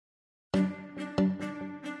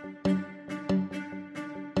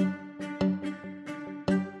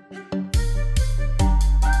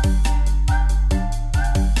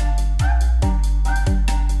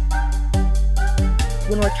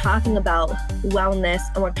talking about wellness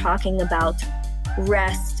and we're talking about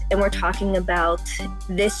rest and we're talking about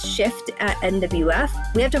this shift at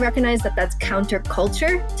NWF, we have to recognize that that's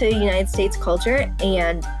counterculture to United States culture,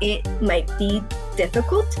 and it might be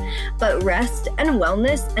difficult, but rest and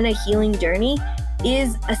wellness and a healing journey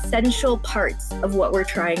is essential parts of what we're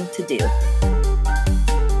trying to do.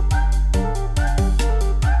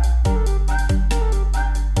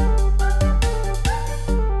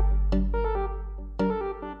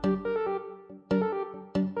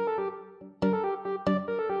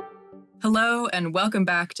 Hello, and welcome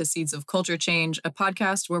back to Seeds of Culture Change, a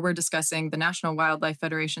podcast where we're discussing the National Wildlife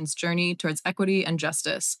Federation's journey towards equity and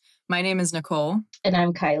justice. My name is Nicole. And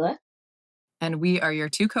I'm Kyla. And we are your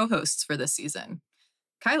two co-hosts for this season.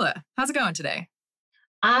 Kyla, how's it going today?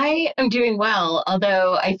 I am doing well,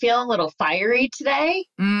 although I feel a little fiery today.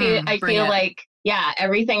 I feel like,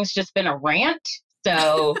 everything's just been a rant.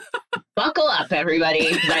 So buckle up,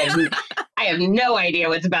 everybody. I have no idea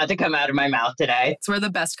what's about to come out of my mouth today. It's where the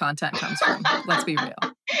best content comes from. Let's be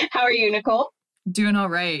real. How are you, Nicole? Doing all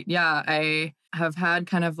right. Yeah, I have had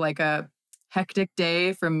kind of like a hectic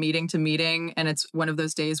day from meeting to meeting. And it's one of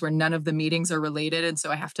those days where none of the meetings are related. And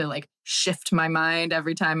so I have to like shift my mind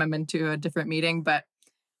every time I'm into a different meeting. But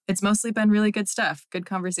it's mostly been really good stuff, good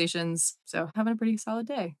conversations. So having a pretty solid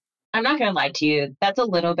day. I'm not going to lie to you. That's a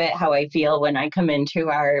little bit how I feel when I come into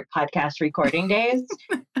our podcast recording days.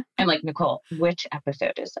 I'm like, Nicole, which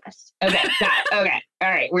episode is this? Okay, okay. All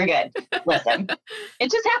right, we're good. Listen, it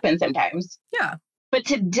just happens sometimes. Yeah. But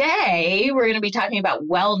today we're going to be talking about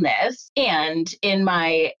wellness, and in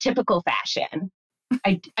my typical fashion,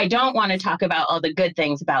 I don't want to talk about all the good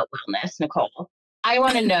things about wellness, Nicole. I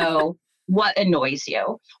want to know what annoys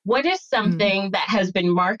you. What is something that has been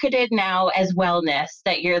marketed now as wellness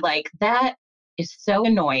that you're like, that is so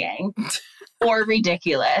annoying or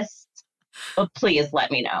ridiculous? Well, please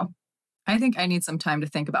let me know. I think I need some time to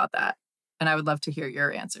think about that. And I would love to hear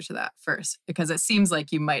your answer to that first, because it seems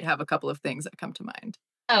like you might have a couple of things that come to mind.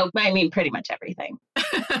 Oh, I mean, pretty much everything.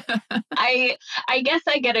 I guess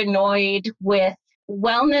I get annoyed with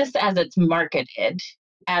wellness as it's marketed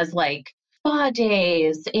as like spa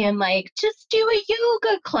days and like just do a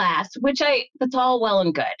yoga class, which that's all well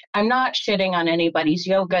and good. I'm not shitting on anybody's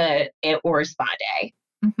yoga or spa day,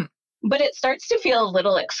 but it starts to feel a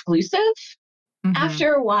little exclusive.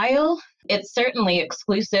 After a while. It's certainly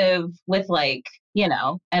exclusive with like,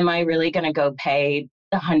 am I really going to go pay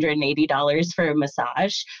 $180 for a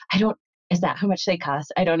massage? Is that how much they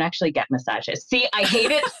cost? I don't actually get massages. See, I hate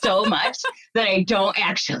it so much that I don't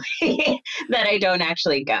actually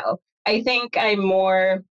go. I think I'm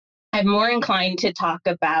more inclined to talk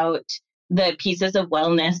about the pieces of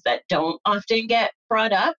wellness that don't often get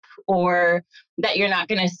brought up, or that you're not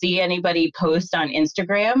going to see anybody post on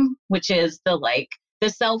Instagram, which is the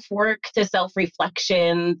self-work, the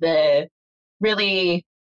self-reflection, the really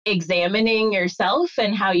examining yourself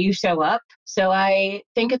and how you show up. So I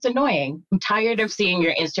think it's annoying. I'm tired of seeing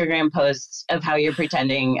your Instagram posts of how you're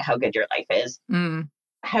pretending how good your life is.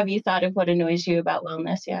 Have you thought of what annoys you about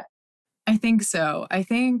wellness yet? I think so. I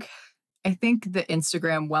think the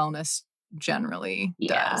Instagram wellness generally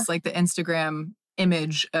does. Like the Instagram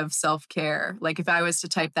image of self-care. Like if I was to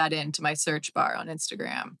type that into my search bar on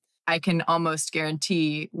Instagram, I can almost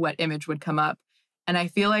guarantee what image would come up. And I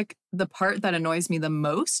feel like the part that annoys me the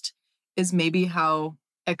most is maybe how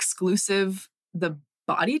exclusive the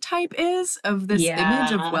body type is of this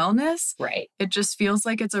image of wellness. Right. It just feels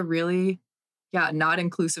like it's a really, not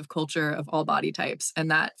inclusive culture of all body types.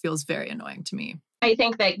 And that feels very annoying to me. I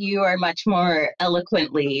think that you are much more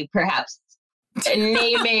eloquently, perhaps,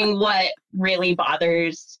 naming what really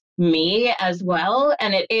bothers me as well.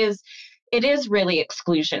 And it is really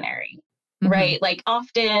exclusionary, right? Like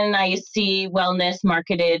often I see wellness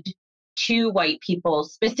marketed to white people,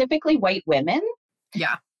 specifically white women.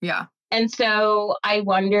 Yeah. And so I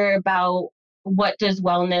wonder about what does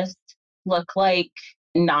wellness look like,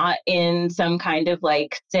 not in some kind of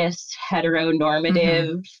like cis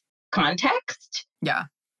heteronormative context. Yeah.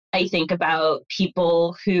 I think about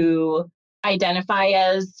people who identify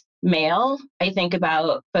as male. I think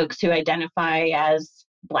about folks who identify as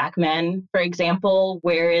Black men, for example.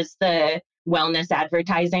 Where is the wellness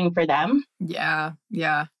advertising for them? Yeah.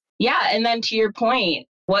 And then to your point,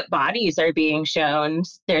 what bodies are being shown?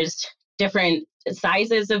 There's different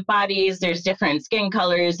sizes of bodies, there's different skin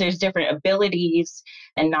colors, there's different abilities,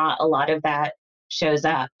 and not a lot of that shows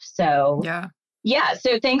up. So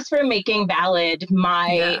so thanks for making valid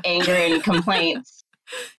my anger and complaints.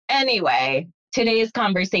 Anyway, today's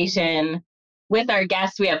conversation with our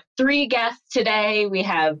guests, we have 3 guests today. We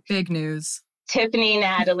have big news. Tiffany,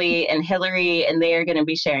 Natalie, and Hillary, and they are going to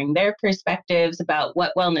be sharing their perspectives about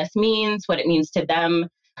what wellness means, what it means to them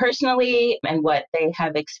personally, and what they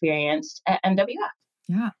have experienced at NWF.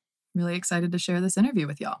 Yeah, really excited to share this interview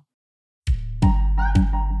with y'all.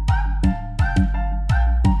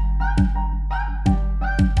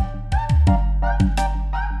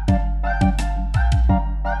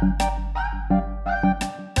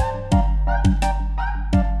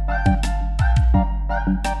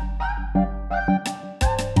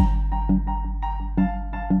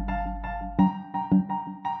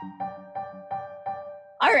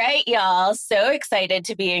 All right, y'all. So excited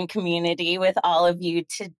to be in community with all of you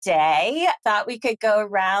today. Thought we could go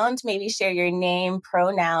around, maybe share your name,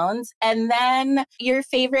 pronouns, and then your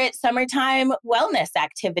favorite summertime wellness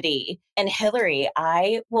activity. And Hillary,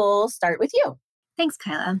 I will start with you. Thanks,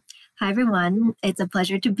 Kyla. Hi, everyone. It's a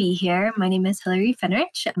pleasure to be here. My name is Hillary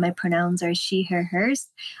Fenrich. My pronouns are she, her, hers.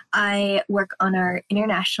 I work on our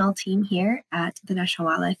international team here at the National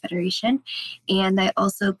Wildlife Federation, and I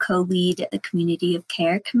also co-lead the Community of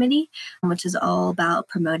Care Committee, which is all about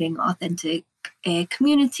promoting authentic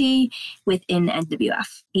community within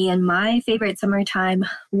NWF. And my favorite summertime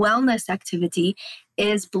wellness activity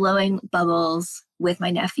is blowing bubbles with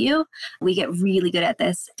my nephew. We get really good at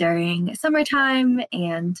this during summertime,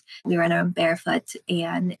 and we run around barefoot,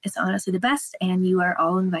 and it's honestly the best, and you are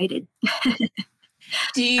all invited.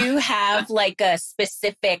 Do you have like a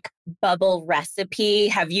specific bubble recipe?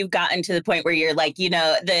 Have you gotten to the point where you're like,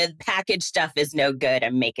 the packaged stuff is no good,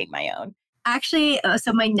 I'm making my own? Actually,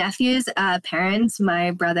 so my nephew's parents,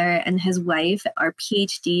 my brother and his wife, are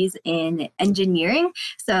PhDs in engineering,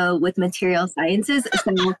 so with material sciences.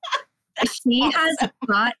 So she has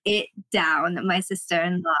got it down, my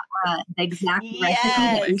sister-in-law, the exact recipe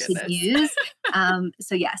that we should use.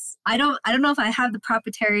 So yes, I don't know if I have the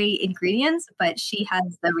proprietary ingredients, but she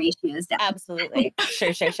has the ratios down. Absolutely.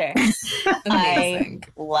 Sure. I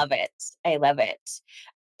love it. I love it.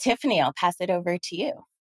 Tiffany, I'll pass it over to you.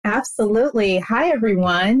 Absolutely. Hi,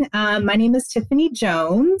 everyone. My name is Tiffany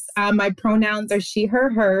Jones. My pronouns are she,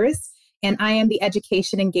 her, hers, and I am the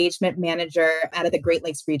Education Engagement Manager out of the Great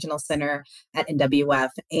Lakes Regional Center at NWF.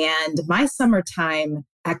 And my summertime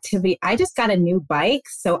activity, I just got a new bike.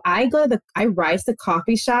 So I ride to the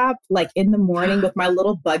coffee shop like in the morning with my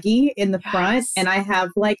little buggy in the front, and I have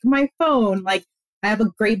like my phone, like I have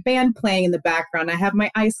a great band playing in the background. I have my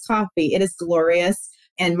iced coffee. It is glorious.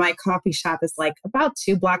 And my coffee shop is like about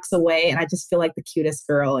 2 blocks away. And I just feel like the cutest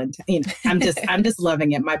girl. And I'm just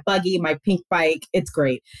loving it. My buggy, my pink bike, it's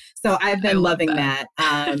great. So I've been loving that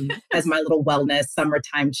as my little wellness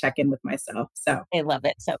summertime check-in with myself. So I love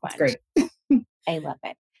it so much. It's great. I love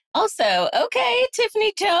it. Also, okay,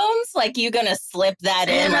 Tiffany Jones, like you gonna slip that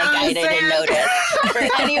in like I didn't notice.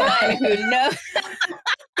 For anyone who knows.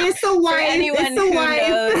 It's a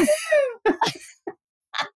wife.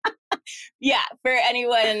 Yeah, for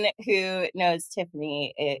anyone who knows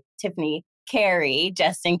Tiffany Carey,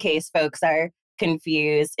 just in case folks are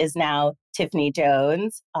confused, is now Tiffany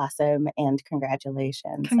Jones. Awesome, and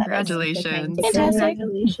congratulations. Congratulations.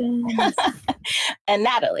 Congratulations. And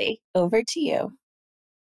Natalie, over to you.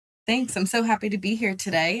 Thanks. I'm so happy to be here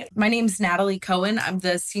today. My name is Natalie Cohen. I'm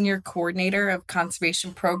the Senior Coordinator of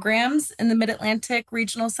Conservation Programs in the Mid-Atlantic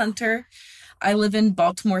Regional Center. I live in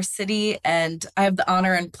Baltimore City, and I have the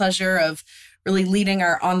honor and pleasure of really leading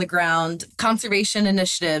our on-the-ground conservation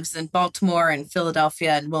initiatives in Baltimore and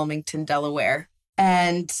Philadelphia and Wilmington, Delaware.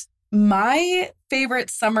 And my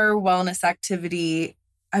favorite summer wellness activity,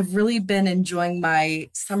 I've really been enjoying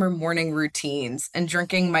my summer morning routines and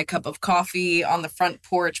drinking my cup of coffee on the front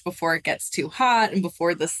porch before it gets too hot and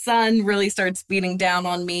before the sun really starts beating down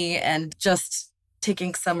on me, and just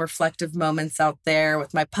taking some reflective moments out there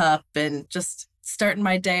with my pup and just starting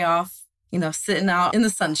my day off, sitting out in the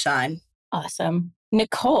sunshine. Awesome.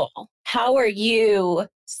 Nicole, how are you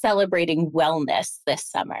celebrating wellness this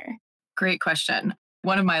summer? Great question.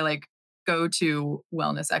 One of my go-to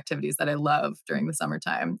wellness activities that I love during the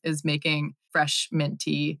summertime is making fresh mint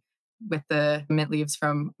tea with the mint leaves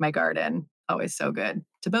from my garden. Always so good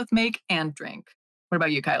to both make and drink. What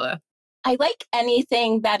about you, Kyla? I like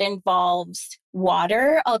anything that involves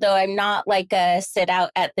water, although I'm not like a sit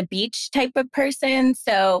out at the beach type of person.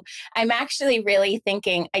 So I'm actually really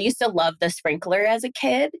thinking, I used to love the sprinkler as a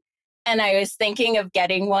kid, and I was thinking of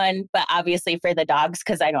getting one, but obviously for the dogs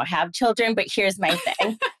because I don't have children. But here's my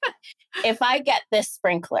thing. If I get this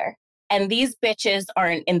sprinkler and these bitches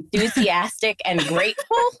aren't enthusiastic and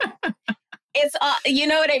grateful, it's, you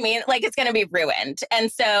know what I mean? Like it's going to be ruined.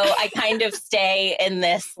 And so I kind of stay in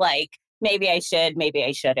this maybe I should, maybe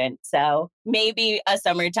I shouldn't. So maybe a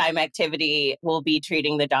summertime activity will be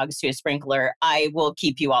treating the dogs to a sprinkler. I will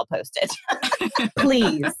keep you all posted.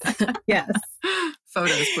 Please. Yes.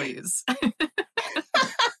 Photos, please.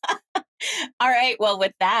 All right. Well,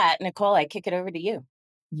 with that, Nicole, I kick it over to you.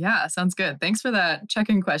 Yeah, sounds good. Thanks for that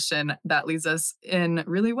check-in question. That leads us in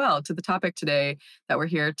really well to the topic today that we're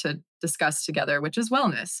here to discuss together, which is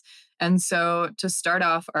wellness. And so to start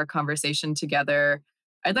off our conversation together,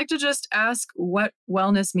 I'd like to just ask what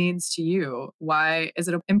wellness means to you. Why is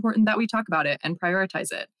it important that we talk about it and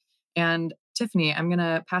prioritize it? And Tiffany, I'm going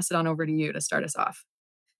to pass it on over to you to start us off.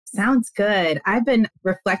 Sounds good. I've been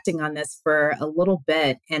reflecting on this for a little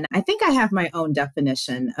bit, and I think I have my own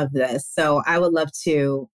definition of this. So I would love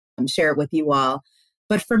to share it with you all.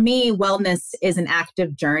 But for me, wellness is an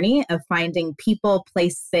active journey of finding people,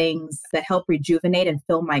 place, things that help rejuvenate and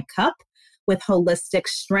fill my cup with holistic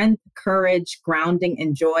strength, courage, grounding,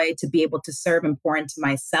 and joy to be able to serve and pour into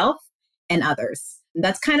myself and others.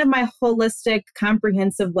 That's kind of my holistic,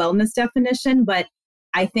 comprehensive wellness definition. But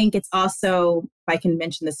I think it's also, if I can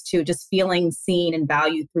mention this too, just feeling seen and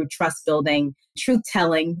valued through trust building, truth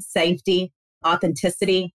telling, safety,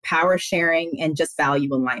 authenticity, power sharing, and just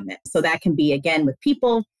value alignment. So that can be, again, with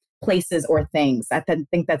people, places, or things. I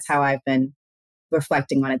think that's how I've been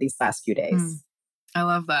reflecting on it these last few days. I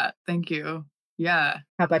love that. Thank you. Yeah.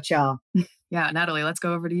 How about y'all? Yeah, Natalie, let's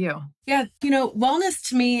go over to you. Yeah, wellness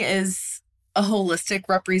to me is a holistic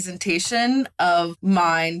representation of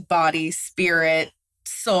mind, body, spirit,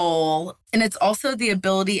 soul. And it's also the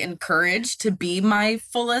ability and courage to be my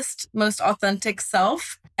fullest, most authentic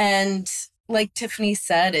self. And like Tiffany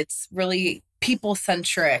said, it's really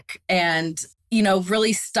people-centric and,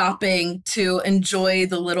 really stopping to enjoy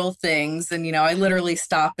the little things. And, I literally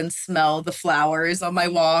stop and smell the flowers on my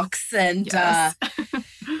walks and, yes.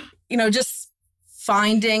 Just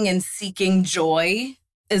finding and seeking joy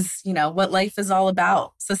is, what life is all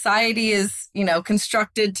about. Society is,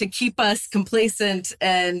 constructed to keep us complacent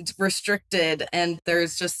and restricted. And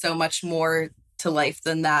there's just so much more to life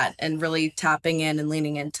than that. And really tapping in and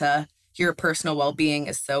leaning into your personal well-being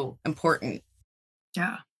is so important.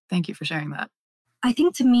 Yeah. Thank you for sharing that. I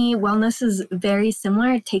think to me, wellness is very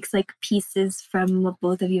similar. It takes pieces from what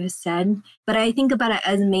both of you have said, but I think about it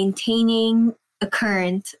as maintaining a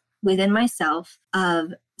current within myself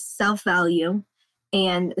of self-value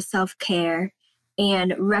and self-care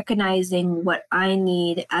and recognizing what I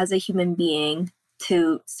need as a human being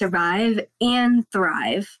to survive and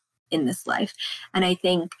thrive in this life. And I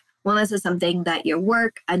think wellness is something that your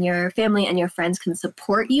work and your family and your friends can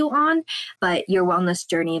support you on, but your wellness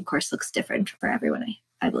journey, of course, looks different for everyone,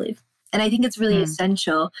 I believe. And I think it's really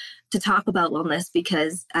essential to talk about wellness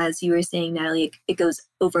because, as you were saying, Natalie, it goes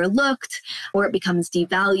overlooked or it becomes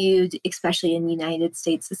devalued, especially in United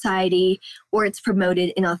States society, or it's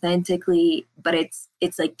promoted inauthentically, but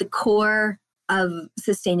it's like the core of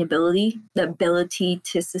sustainability, the ability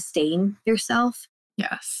to sustain yourself.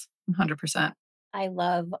 Yes, 100%. I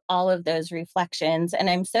love all of those reflections. And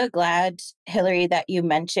I'm so glad, Hillary, that you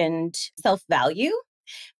mentioned self-value,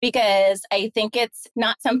 because I think it's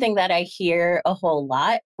not something that I hear a whole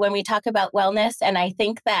lot when we talk about wellness. And I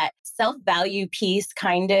think that self-value piece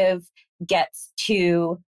kind of gets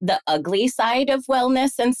to the ugly side of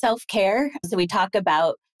wellness and self-care. So we talk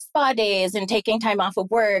about spa days and taking time off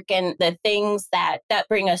of work and the things that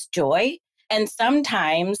bring us joy. And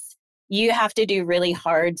sometimes you have to do really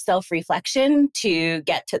hard self-reflection to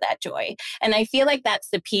get to that joy. And I feel like that's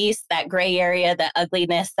the piece, that gray area, the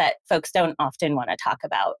ugliness that folks don't often want to talk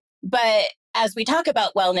about. But as we talk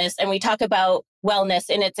about wellness and we talk about wellness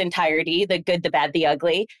in its entirety, the good, the bad, the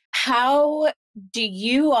ugly, how do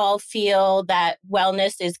you all feel that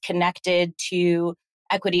wellness is connected to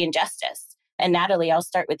equity and justice? And Natalie, I'll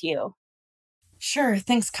start with you. Sure.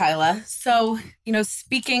 Thanks, Kyla. So,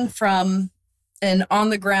 speaking from an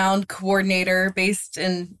on-the-ground coordinator based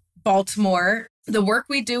in Baltimore, the work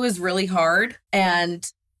we do is really hard.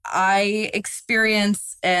 And I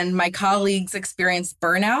experience and my colleagues experience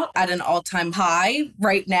burnout at an all-time high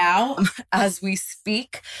right now as we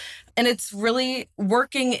speak. And it's really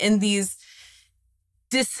working in these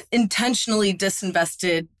intentionally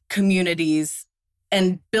disinvested communities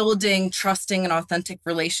and building trusting and authentic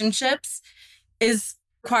relationships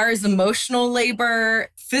requires emotional labor,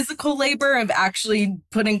 physical labor of actually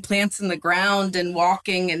putting plants in the ground and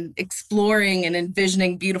walking and exploring and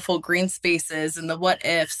envisioning beautiful green spaces and the what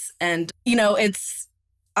ifs. And,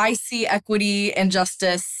 I see equity and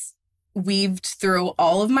justice weaved through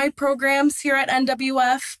all of my programs here at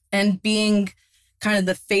NWF, and being kind of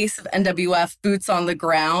the face of NWF, boots on the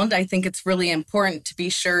ground. I think it's really important to be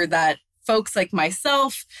sure that folks like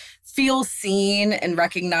myself feel seen and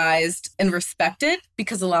recognized and respected,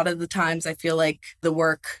 because a lot of the times I feel like the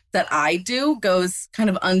work that I do goes kind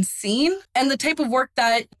of unseen. And the type of work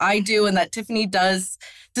that I do and that Tiffany does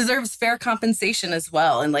deserves fair compensation as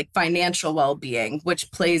well, and like financial well-being,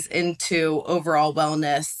 which plays into overall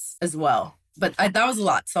wellness as well. But that was a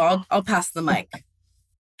lot, so I'll pass the mic.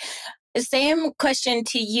 Same question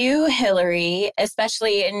to you, Hillary,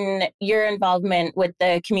 especially in your involvement with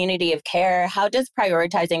the community of care. How does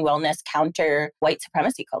prioritizing wellness counter white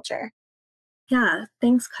supremacy culture? Yeah,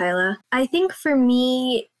 thanks, Kyla. I think for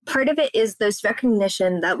me, part of it is this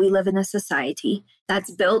recognition that we live in a society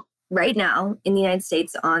that's built right now in the United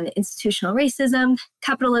States on institutional racism,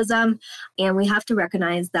 capitalism, and we have to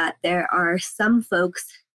recognize that there are some folks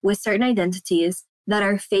with certain identities that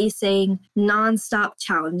are facing nonstop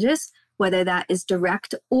challenges, whether that is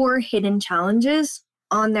direct or hidden challenges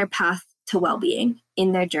on their path to well-being,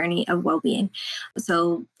 in their journey of well-being.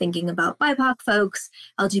 So thinking about BIPOC folks,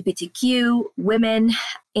 LGBTQ, women,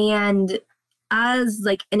 and as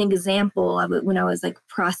like an example of it, when I was like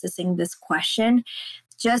processing this question,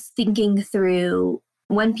 just thinking through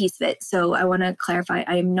one piece of it. So I want to clarify,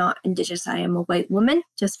 I am not Indigenous. I am a white woman,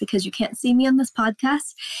 just because you can't see me on this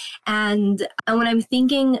podcast. And when I'm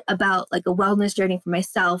thinking about like a wellness journey for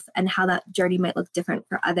myself and how that journey might look different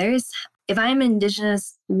for others, if I'm an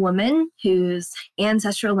Indigenous woman whose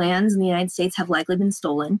ancestral lands in the United States have likely been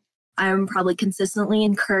stolen, I'm probably consistently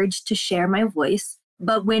encouraged to share my voice.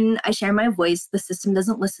 But when I share my voice, the system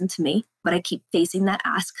doesn't listen to me, but I keep facing that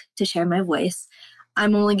ask to share my voice.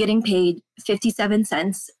 I'm only getting paid 57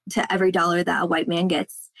 cents to every dollar that a white man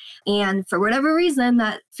gets. And for whatever reason,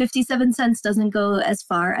 that 57 cents doesn't go as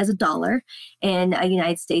far as $1 in a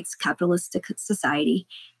United States capitalistic society.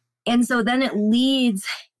 And so then it leads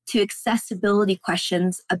to accessibility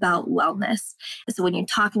questions about wellness. So when you're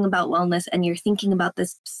talking about wellness and you're thinking about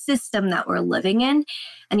this system that we're living in,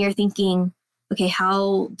 and you're thinking, okay,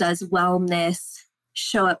 how does wellness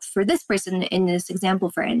show up for this person in this example,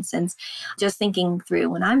 for instance? Just thinking through,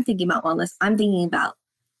 when I'm thinking about wellness, I'm thinking about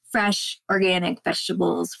fresh organic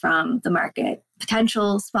vegetables from the market,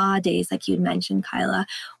 potential spa days like you'd mentioned, Kyla,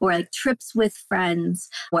 or like trips with friends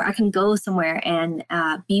where I can go somewhere and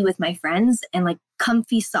be with my friends, and like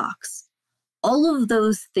comfy socks. All of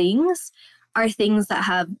those things are things that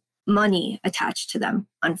have money attached to them,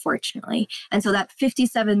 unfortunately. And so that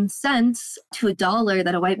 57 cents to $1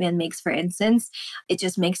 that a white man makes, for instance, it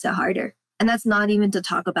just makes it harder. And that's not even to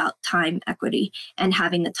talk about time equity and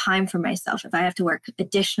having the time for myself. If I have to work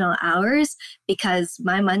additional hours because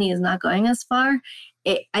my money is not going as far,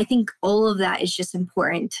 I think all of that is just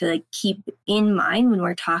important to like keep in mind when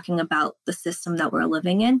we're talking about the system that we're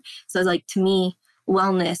living in. So like, to me,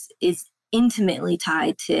 wellness is intimately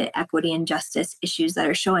tied to equity and justice issues that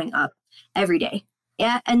are showing up every day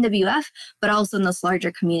at NWF, but also in this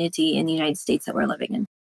larger community in the United States that we're living in.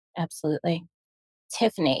 Absolutely.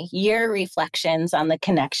 Tiffany, your reflections on the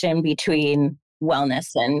connection between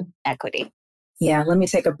wellness and equity. Yeah, let me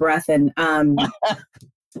take a breath. And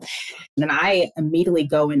then I immediately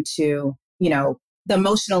go into, the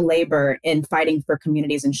emotional labor in fighting for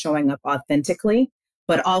communities and showing up authentically,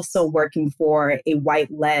 but also working for a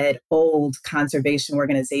white-led old conservation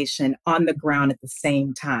organization on the ground at the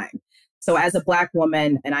same time. So as a Black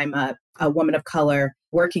woman, and I'm a woman of color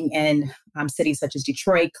working in cities such as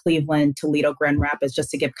Detroit, Cleveland, Toledo, Grand Rapids, just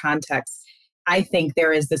to give context, I think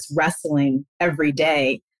there is this wrestling every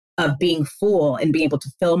day of being full and being able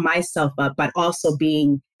to fill myself up, but also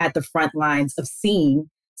being at the front lines of seeing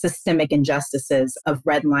systemic injustices of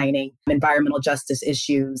redlining, environmental justice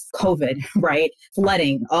issues, COVID, right?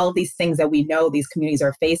 Flooding, all these things that we know these communities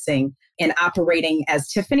are facing, and operating as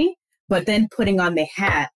Tiffany, but then putting on the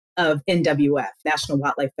hat of NWF, National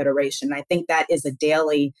Wildlife Federation. I think that is a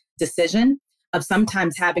daily decision of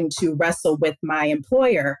sometimes having to wrestle with my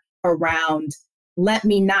employer around, let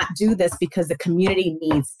me not do this because the community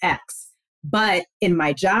needs X. But in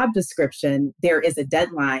my job description, there is a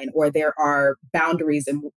deadline, or there are boundaries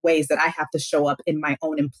and ways that I have to show up in my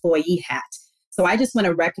own employee hat. So I just want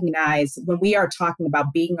to recognize, when we are talking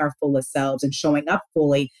about being our fullest selves and showing up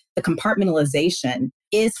fully, the compartmentalization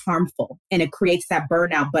is harmful, and it creates that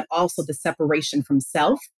burnout, but also the separation from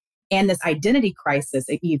self and this identity crisis,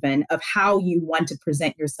 even of how you want to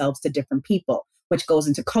present yourselves to different people, which goes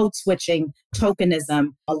into code switching, tokenism,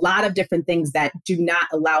 a lot of different things that do not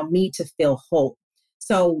allow me to feel whole.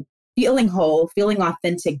 So feeling whole, feeling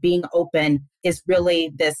authentic, being open is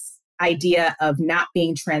really this idea of not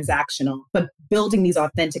being transactional, but building these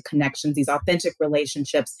authentic connections, these authentic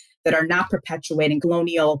relationships that are not perpetuating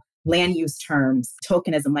colonial land use terms,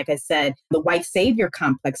 tokenism, like I said, the white savior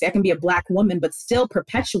complex. I can be a Black woman, but still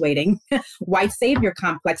perpetuating white savior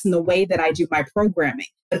complex in the way that I do my programming.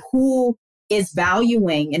 But who is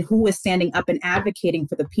valuing and who is standing up and advocating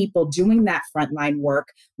for the people doing that frontline work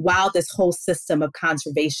while this whole system of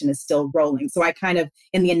conservation is still rolling? So I kind of,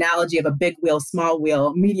 in the analogy of a big wheel, small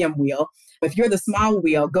wheel, medium wheel, if you're the small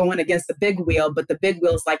wheel going against the big wheel, but the big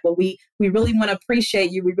wheel is like, well, we really want to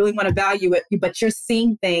appreciate you. We really want to value it, but you're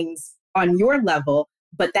seeing things on your level,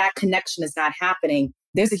 but that connection is not happening.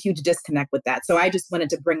 There's a huge disconnect with that. So I just wanted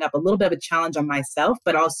to bring up a little bit of a challenge on myself,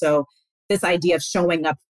 but also this idea of showing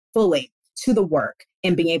up fully to the work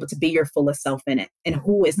and being able to be your fullest self in it, and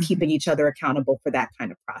who is keeping each other accountable for that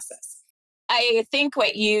kind of process. I think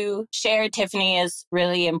what you shared, Tiffany, is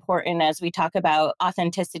really important as we talk about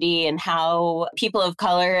authenticity and how people of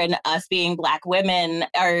color and us being Black women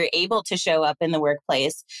are able to show up in the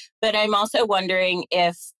workplace. But I'm also wondering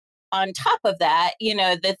if on top of that,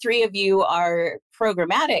 the three of you are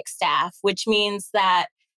programmatic staff, which means that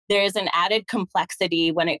there's an added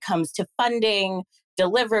complexity when it comes to funding,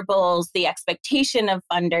 deliverables, the expectation of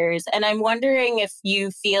funders. And I'm wondering if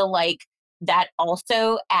you feel like that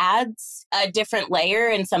also adds a different layer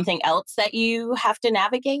and something else that you have to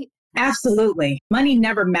navigate? Absolutely. Money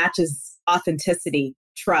never matches authenticity,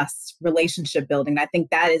 trust, relationship building. I think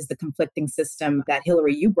that is the conflicting system that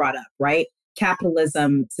Hillary, you brought up, right?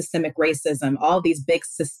 Capitalism, systemic racism, all these big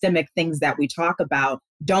systemic things that we talk about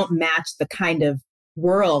don't match the kind of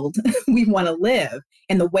world we want to live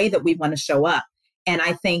and the way that we want to show up. And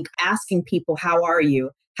I think asking people, how are you?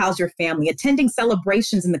 How's your family? Attending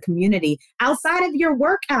celebrations in the community outside of your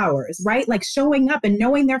work hours, right? Like showing up and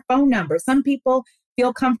knowing their phone number. Some people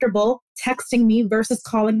feel comfortable texting me versus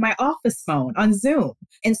calling my office phone on Zoom.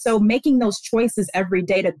 And so making those choices every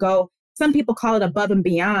day to go, some people call it above and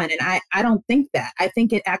beyond. And I don't think that. I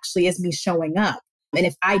think it actually is me showing up. And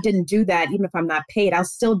if I didn't do that, even if I'm not paid, I'll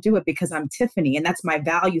still do it because I'm Tiffany. And that's my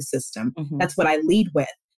value system. Mm-hmm. That's what I lead with.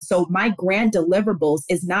 So my grand deliverables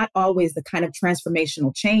is not always the kind of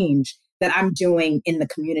transformational change that I'm doing in the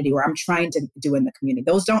community or I'm trying to do in the community.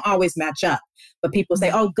 Those don't always match up. But people say,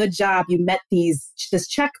 oh, good job, you met this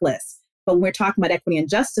checklist. But when we're talking about equity and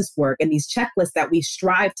justice work and these checklists that we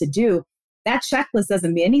strive to do, that checklist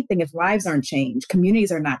doesn't mean anything if lives aren't changed,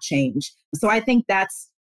 communities are not changed. So I think that's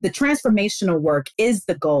the transformational work is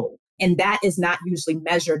the goal. And that is not usually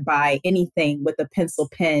measured by anything with a pencil,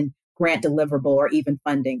 pen, grant deliverable, or even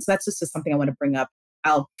funding. So that's just something I want to bring up.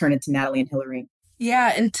 I'll turn it to Natalie and Hillary.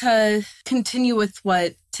 Yeah, and to continue with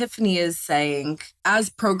what Tiffany is saying,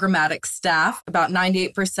 as programmatic staff, about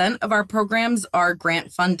 98% of our programs are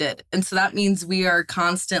grant funded. And so that means we are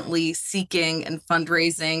constantly seeking and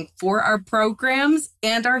fundraising for our programs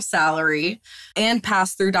and our salary and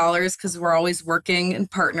pass-through dollars because we're always working in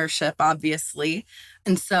partnership, obviously.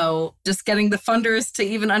 And so just getting the funders to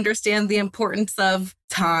even understand the importance of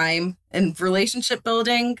time and relationship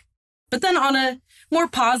building. But then on a more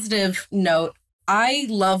positive note, I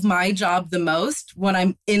love my job the most when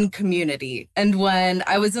I'm in community. And when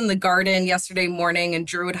I was in the garden yesterday morning in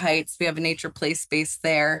Druid Heights, we have a nature play space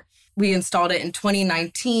there. We installed it in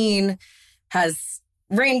 2019, has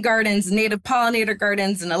rain gardens, native pollinator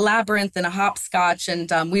gardens, and a labyrinth and a hopscotch.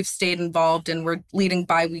 And we've stayed involved and we're leading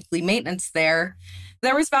bi-weekly maintenance there.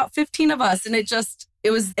 There was about 15 of us and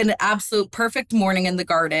it was an absolute perfect morning in the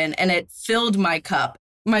garden and it filled my cup.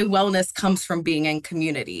 My wellness comes from being in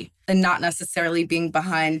community and not necessarily being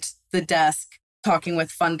behind the desk talking with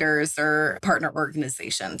funders or partner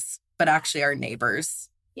organizations, but actually our neighbors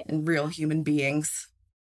and real human beings.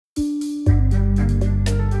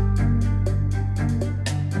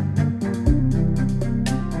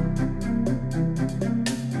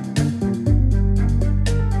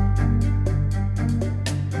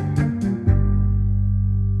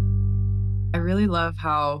 I really love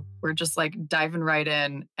how we're just like diving right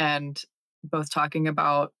in and both talking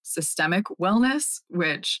about systemic wellness,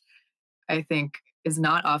 which I think is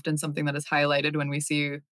not often something that is highlighted when we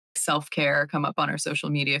see self-care come up on our social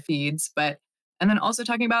media feeds, and then also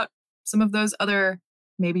talking about some of those other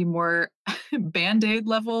maybe more Band-Aid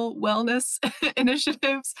level wellness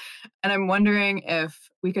initiatives. And I'm wondering if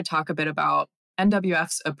we could talk a bit about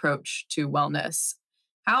NWF's approach to wellness.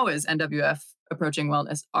 How is NWF approaching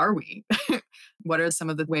wellness? Are we? What are some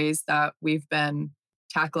of the ways that we've been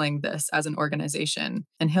tackling this as an organization?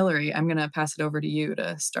 And Hillary, I'm going to pass it over to you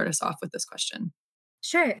to start us off with this question.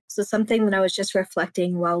 Sure. So something that I was just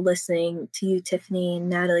reflecting while listening to you, Tiffany and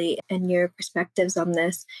Natalie, and your perspectives on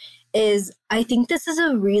this is I think this is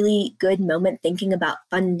a really good moment thinking about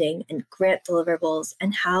funding and grant deliverables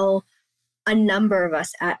and how a number of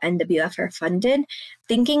us at NWF are funded,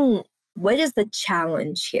 thinking, what is the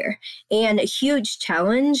challenge here? And a huge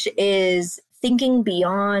challenge is thinking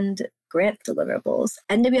beyond grant deliverables.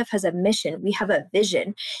 NWF has a mission, we have a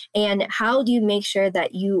vision. And how do you make sure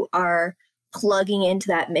that you are plugging into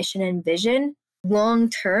that mission and vision long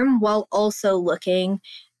term while also looking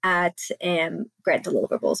at grant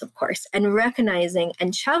deliverables, of course, and recognizing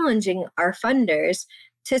and challenging our funders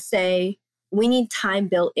to say, we need time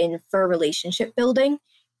built in for relationship building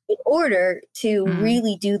in order to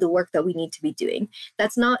really do the work that we need to be doing.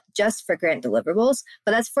 That's not just for grant deliverables,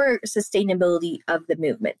 but that's for sustainability of the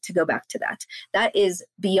movement, to go back to that. That is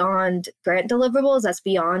beyond grant deliverables. That's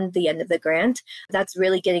beyond the end of the grant. That's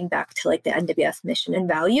really getting back to like the NWF mission and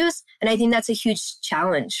values. And I think that's a huge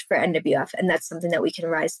challenge for NWF. And that's something that we can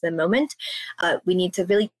rise to the moment. We need to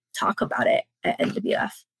really talk about it at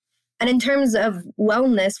NWF. And in terms of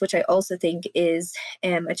wellness, which I also think is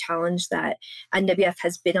a challenge that NWF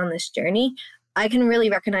has been on this journey, I can really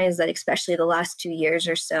recognize that especially the last 2 years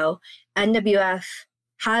or so, NWF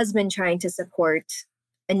has been trying to support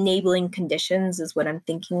enabling conditions is what I'm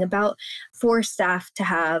thinking about for staff to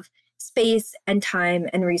have space and time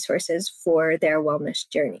and resources for their wellness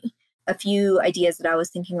journey. A few ideas that I was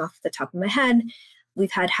thinking off the top of my head.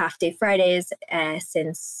 We've had half-day Fridays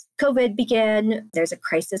since COVID began. There's a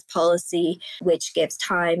crisis policy, which gives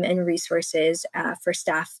time and resources for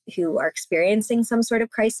staff who are experiencing some sort of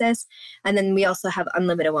crisis. And then we also have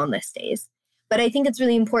unlimited wellness days. But I think it's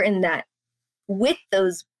really important that with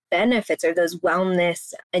those benefits or those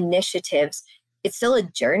wellness initiatives, it's still a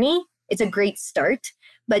journey. It's a great start.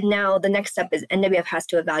 But now the next step is NWF has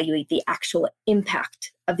to evaluate the actual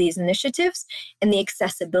impact of these initiatives and the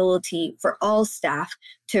accessibility for all staff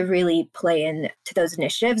to really play into those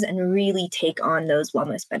initiatives and really take on those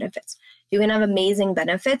wellness benefits. You can have amazing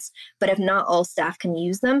benefits, but if not all staff can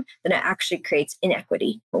use them, then it actually creates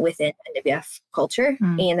inequity within NWF culture.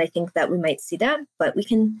 And I think that we might see that, but we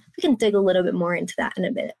can dig a little bit more into that in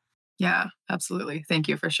a minute. Yeah, absolutely. Thank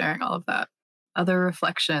you for sharing all of that. Other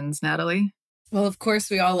reflections, Natalie? Well, of course,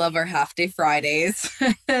 we all love our half-day Fridays.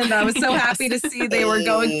 And I was so happy to see they were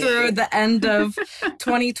going through the end of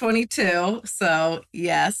 2022. So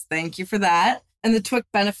yes, thank you for that. And the TWIC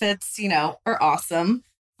benefits, are awesome.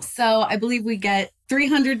 So I believe we get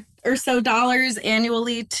 $300 or so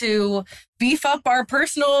annually to beef up our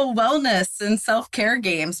personal wellness and self-care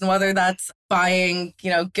games. And whether that's buying,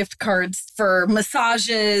 gift cards for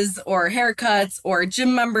massages or haircuts or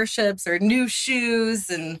gym memberships or new shoes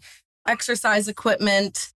and exercise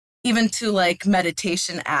equipment, even to like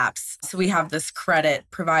meditation apps. So we have this credit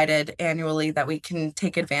provided annually that we can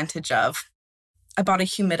take advantage of. I bought a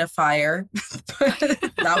humidifier.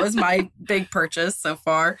 That was my big purchase so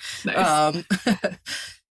far. Nice.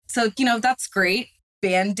 So, that's great.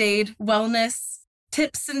 Band-Aid wellness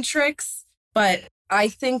tips and tricks. But I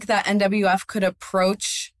think that NWF could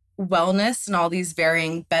approach wellness and all these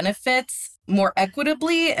varying benefits more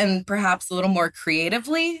equitably and perhaps a little more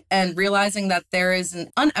creatively, and realizing that there is an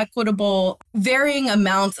unequitable varying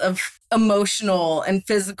amount of emotional and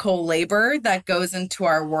physical labor that goes into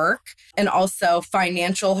our work, and also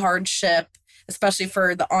financial hardship, especially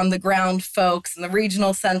for the on the ground folks and the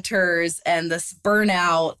regional centers, and this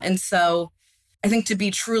burnout. And so I think to be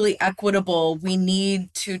truly equitable, we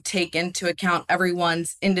need to take into account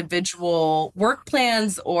everyone's individual work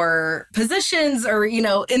plans or positions or,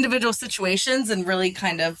 individual situations, and really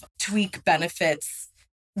kind of tweak benefits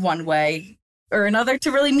one way or another to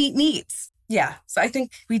really meet needs. Yeah. So I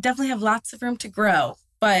think we definitely have lots of room to grow,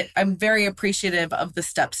 but I'm very appreciative of the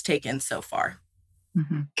steps taken so far.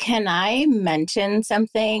 Mm-hmm. Can I mention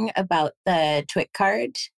something about the TWIC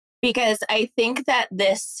card? Because I think that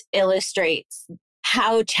this illustrates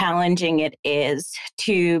how challenging it is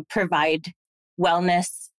to provide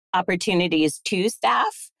wellness opportunities to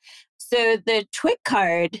staff. So the TWIC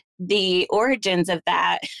card, the origins of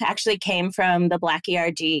that actually came from the Black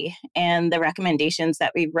ERG and the recommendations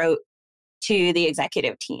that we wrote to the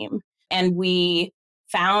executive team. And we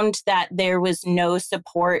found that there was no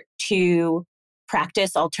support to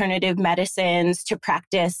practice alternative medicines, to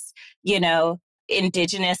practice,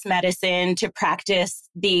 indigenous medicine, to practice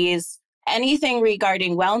anything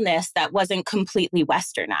regarding wellness that wasn't completely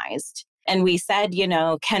westernized. And we said,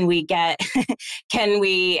 can we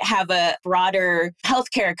have a broader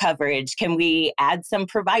healthcare coverage? Can we add some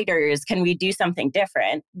providers? Can we do something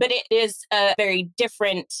different? But it is a very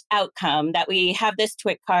different outcome that we have this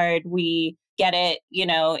TWIC card. We get it,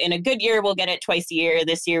 in a good year, we'll get it twice a year.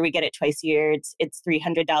 This year, we get it twice a year. It's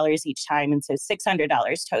 $300 each time. And so $600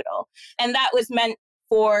 total. And that was meant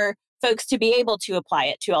for folks to be able to apply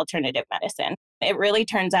it to alternative medicine. It really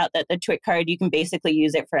turns out that the TWIC card, you can basically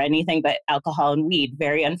use it for anything but alcohol and weed,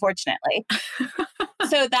 very unfortunately.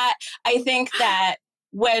 So that I think that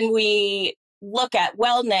when we look at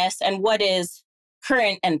wellness and what is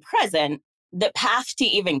current and present, the path to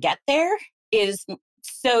even get there is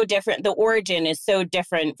so different. The origin is so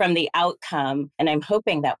different from the outcome. And I'm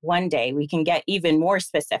hoping that one day we can get even more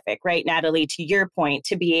specific, right, Natalie, to your point,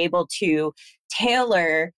 to be able to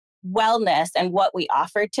tailor wellness and what we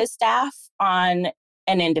offer to staff on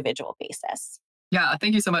an individual basis. Yeah,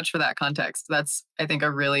 thank you so much for that context. That's, I think,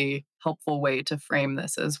 a really helpful way to frame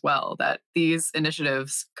this as well, that these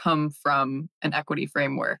initiatives come from an equity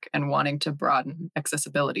framework and wanting to broaden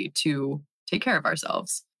accessibility to take care of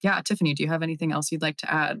ourselves. Yeah, Tiffany, do you have anything else you'd like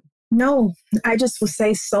to add? No, I just would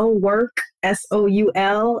say soul work,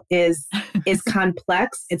 SOUL, is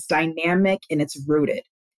complex, it's dynamic, and it's rooted.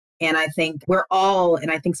 And I think we're all,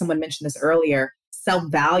 and I think someone mentioned this earlier,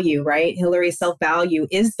 self-value, right? Hillary, self-value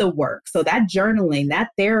is the work. So that journaling, that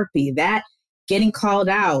therapy, that getting called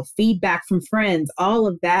out, feedback from friends, all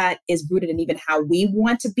of that is rooted in even how we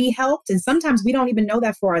want to be helped. And sometimes we don't even know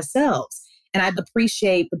that for ourselves. And I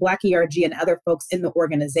appreciate the Black ERG and other folks in the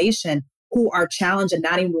organization who are challenged and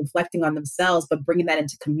not even reflecting on themselves, but bringing that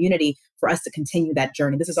into community for us to continue that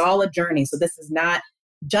journey. This is all a journey. So this is not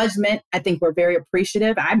judgment. I think we're very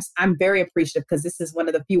appreciative. I'm very appreciative because this is one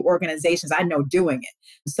of the few organizations I know doing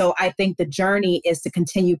it. So I think the journey is to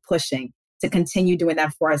continue pushing, to continue doing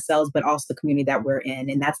that for ourselves, but also the community that we're in.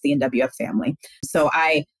 And that's the NWF family. So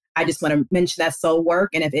I just want to mention that soul work.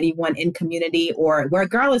 And if anyone in community or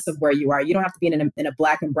regardless of where you are, you don't have to be in a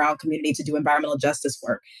Black and brown community to do environmental justice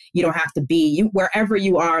work. You don't have to be, wherever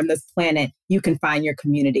you are on this planet, you can find your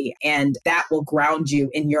community, and that will ground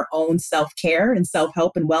you in your own self-care and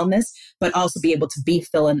self-help and wellness, but also be able to be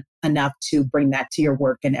feeling enough to bring that to your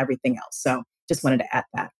work and everything else. So just wanted to add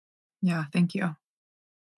that. Yeah, thank you.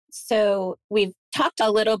 So we've talked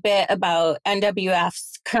a little bit about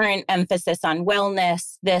NWF's current emphasis on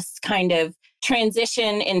wellness, this kind of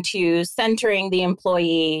transition into centering the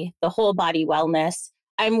employee, the whole body wellness.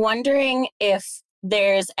 I'm wondering if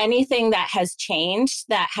there's anything that has changed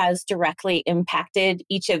that has directly impacted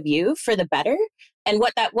each of you for the better, and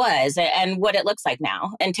what that was and what it looks like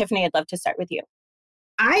now. And Tiffany, I'd love to start with you.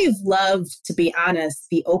 I've loved, to be honest,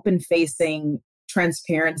 the open-facing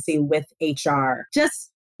transparency with HR. Just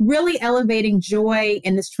really elevating joy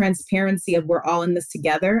and this transparency of we're all in this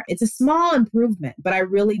together. It's a small improvement, but I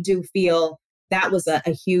really do feel that was a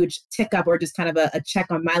huge tick up, or just kind of a check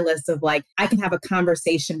on my list of like, I can have a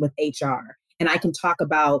conversation with HR and I can talk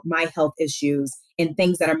about my health issues and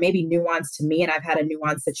things that are maybe nuanced to me. And I've had a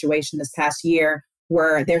nuanced situation this past year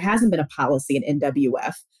where there hasn't been a policy at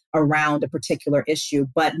NWF around a particular issue,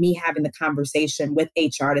 but me having the conversation with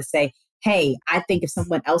HR to say, hey, I think if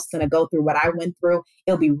someone else is going to go through what I went through,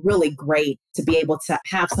 it'll be really great to be able to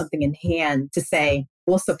have something in hand to say,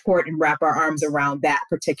 we'll support and wrap our arms around that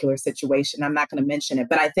particular situation. I'm not going to mention it,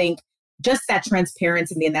 but I think just that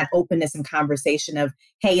transparency and that openness and conversation of,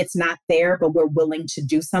 hey, it's not there, but we're willing to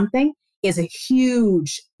do something is a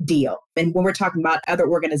huge deal. And when we're talking about other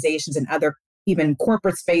organizations and other even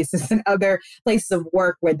corporate spaces and other places of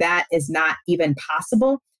work where that is not even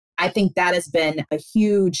possible, I think that has been a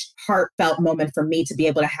huge heartfelt moment for me to be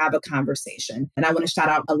able to have a conversation. And I want to shout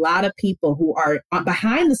out a lot of people who are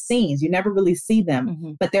behind the scenes. You never really see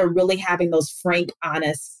them, but they're really having those frank,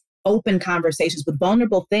 honest, open conversations with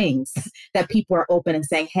vulnerable things that people are open and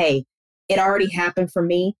saying, hey, it already happened for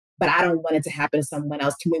me, but I don't want it to happen to someone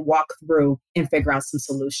else. Can we walk through and figure out some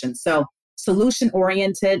solutions? So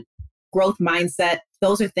solution-oriented, growth mindset,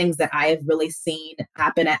 those are things that I have really seen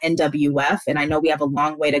happen at NWF. And I know we have a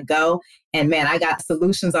long way to go. And man, I got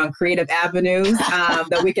solutions on creative avenues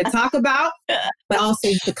that we can talk about, but also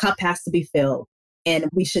the cup has to be filled. And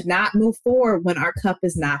we should not move forward when our cup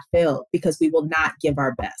is not filled, because we will not give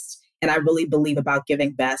our best. And I really believe about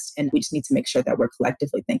giving best. And we just need to make sure that we're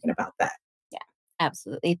collectively thinking about that. Yeah,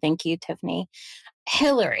 absolutely. Thank you, Tiffany.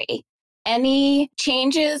 Hillary, any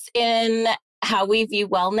changes in how we view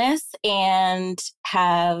wellness, and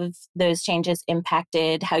have those changes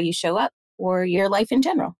impacted how you show up or your life in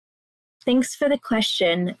general? Thanks for the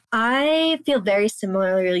question. I feel very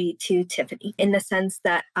similarly to Tiffany in the sense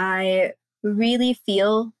that I really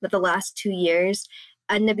feel that the last 2 years,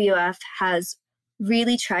 NWF has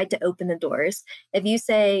really tried to open the doors. If you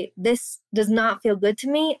say, this does not feel good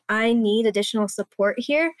to me, I need additional support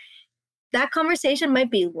here, that conversation might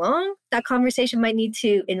be long. That conversation might need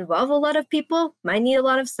to involve a lot of people, might need a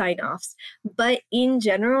lot of sign-offs. But in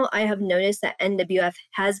general, I have noticed that NWF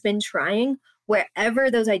has been trying wherever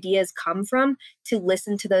those ideas come from, to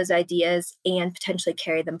listen to those ideas and potentially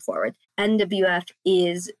carry them forward. NWF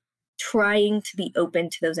is trying to be open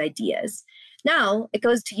to those ideas. Now, it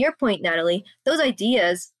goes to your point, Natalie, those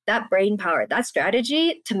ideas, that brain power, that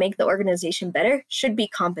strategy to make the organization better should be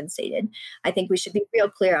compensated. I think we should be real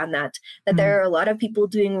clear on that there are a lot of people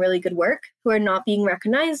doing really good work who are not being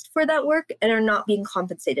recognized for that work and are not being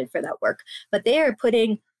compensated for that work. But they are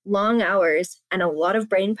putting long hours and a lot of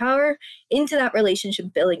brain power into that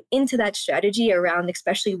relationship building, into that strategy around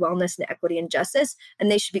especially wellness and equity and justice, and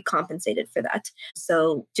they should be compensated for that.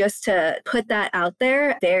 So just to put that out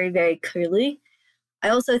there very, very clearly, I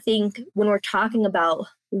also think when we're talking about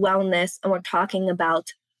wellness and we're talking about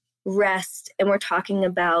rest and we're talking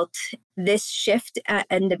about this shift at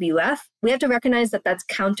NWF, we have to recognize that that's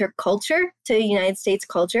counterculture to United States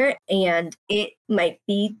culture, and it might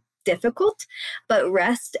be difficult, but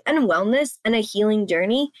rest and wellness and a healing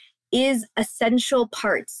journey is essential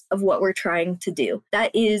parts of what we're trying to do.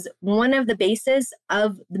 That is one of the bases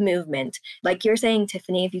of the movement. Like you're saying,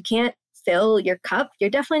 Tiffany, if you can't fill your cup,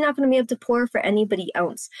 you're definitely not going to be able to pour for anybody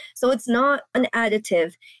else. So it's not an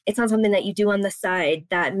additive. It's not something that you do on the side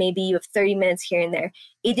that maybe you have 30 minutes here and there.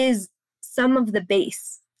 It is some of the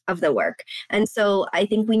base of the work. And so I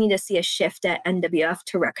think we need to see a shift at NWF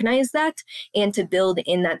to recognize that and to build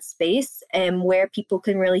in that space and where people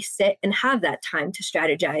can really sit and have that time to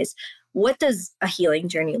strategize. What does a healing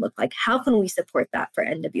journey look like? How can we support that for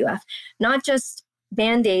NWF? Not just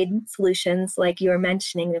Band-Aid solutions like you were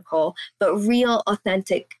mentioning, Nicole, but real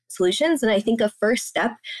authentic solutions. And I think a first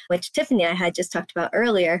step, which Tiffany and I had just talked about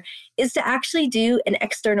earlier, is to actually do an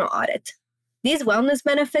external audit. These wellness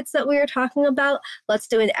benefits that we were talking about, let's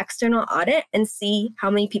do an external audit and see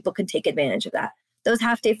how many people can take advantage of that. Those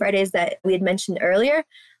half-day Fridays that we had mentioned earlier,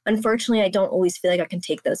 unfortunately, I don't always feel like I can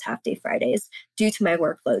take those half-day Fridays due to my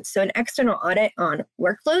workload. So an external audit on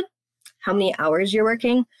workload, how many hours you're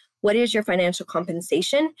working, what is your financial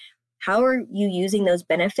compensation, how are you using those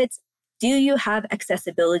benefits, do you have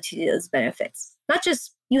accessibility to those benefits? Not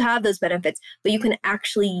just you have those benefits, but you can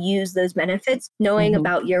actually use those benefits knowing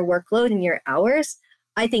about your workload and your hours.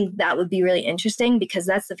 I think that would be really interesting because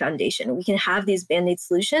that's the foundation. We can have these Band-Aid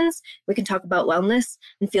solutions. We can talk about wellness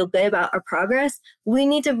and feel good about our progress. We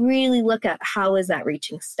need to really look at how is that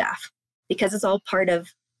reaching staff, because it's all part of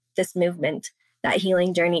this movement, that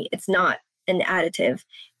healing journey. It's not an additive.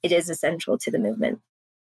 It is essential to the movement.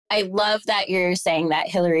 I love that you're saying that,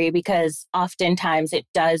 Hillary, because oftentimes it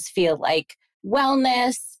does feel like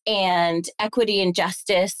wellness and equity and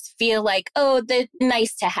justice feel like, oh, the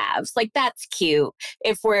nice to haves. Like, that's cute.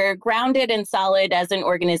 If we're grounded and solid as an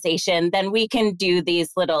organization, then we can do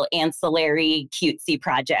these little ancillary cutesy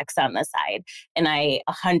projects on the side. And I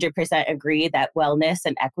 100% agree that wellness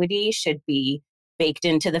and equity should be baked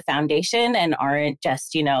into the foundation and aren't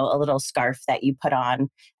just, a little scarf that you put on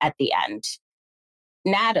at the end.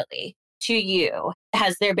 Natalie, to you,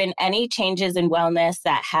 has there been any changes in wellness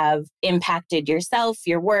that have impacted yourself,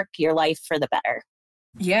 your work, your life for the better?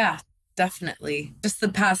 Yeah, definitely. Just the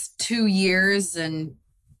past 2 years and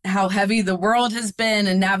how heavy the world has been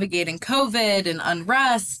and navigating COVID and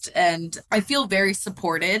unrest. And I feel very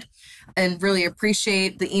supported and really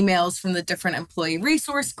appreciate the emails from the different employee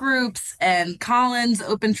resource groups and Colin's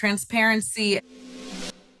open transparency.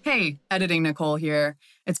 Hey, editing Nicole here.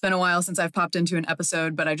 It's been a while since I've popped into an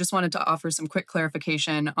episode, but I just wanted to offer some quick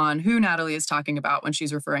clarification on who Natalie is talking about when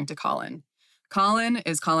she's referring to Colin. Colin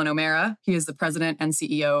is Colin O'Mara. He is the president and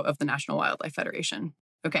CEO of the National Wildlife Federation.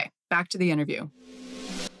 Okay, back to the interview.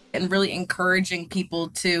 And really encouraging people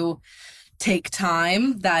to take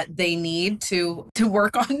time that they need to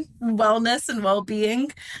work on wellness and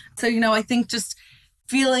well-being. So, I think just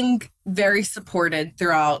feeling very supported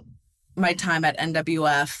throughout my time at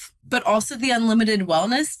NWF, but also the unlimited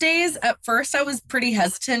wellness days. At first, I was pretty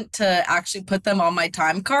hesitant to actually put them on my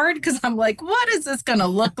time card because I'm like, what is this going to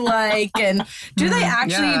look like? And do they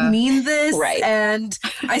actually mean this? Right. And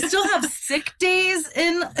I still have sick days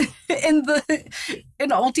in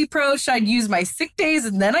UltiPro. Should I use my sick days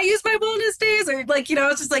and then I use my wellness days? Or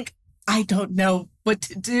it's just like, I don't know what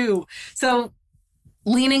to do. So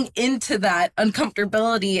leaning into that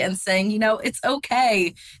uncomfortability and saying, it's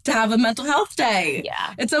okay to have a mental health day.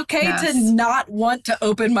 Yeah. It's okay to not want to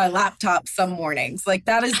open my laptop some mornings. Like,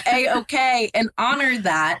 that is A-okay, and honor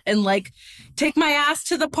that and take my ass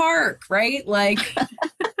to the park, right?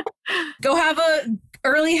 Go have a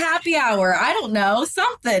early happy hour. I don't know,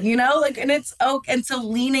 something, and it's okay. And so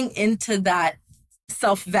leaning into that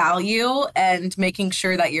self-value and making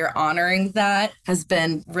sure that you're honoring that has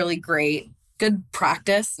been really great. Good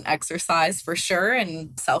practice and exercise for sure,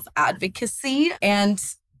 and self-advocacy. And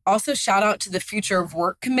Also, shout out to the Future of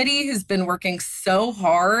Work Committee, who's been working so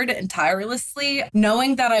hard and tirelessly.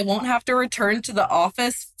 Knowing that I won't have to return to the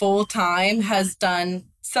office full time has done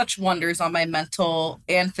such wonders on my mental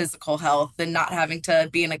and physical health, and not having to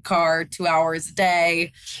be in a car 2 hours a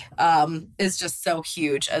day is just so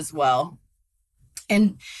huge as well.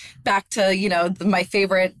 And back to, my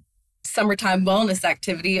favorite summertime wellness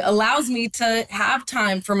activity allows me to have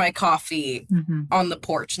time for my coffee on the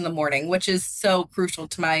porch in the morning, which is so crucial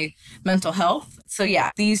to my mental health. So yeah,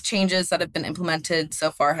 these changes that have been implemented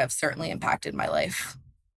so far have certainly impacted my life.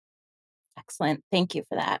 Excellent. Thank you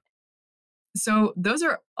for that. So those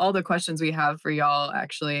are all the questions we have for y'all,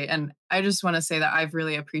 actually. And I just want to say that I've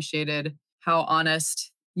really appreciated how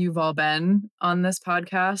honest you've all been on this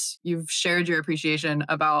podcast. You've shared your appreciation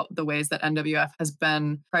about the ways that NWF has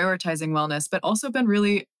been prioritizing wellness, but also been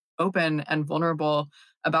really open and vulnerable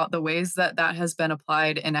about the ways that that has been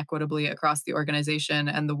applied inequitably across the organization,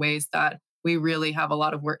 and the ways that we really have a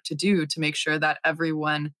lot of work to do to make sure that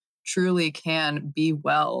everyone truly can be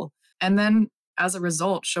well. And then as a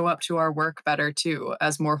result, show up to our work better too,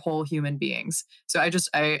 as more whole human beings. So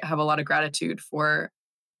I have a lot of gratitude for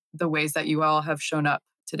the ways that you all have shown up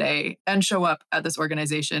today and show up at this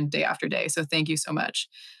organization day after day. So thank you so much.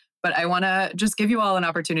 But I want to just give you all an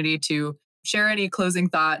opportunity to share any closing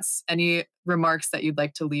thoughts, any remarks that you'd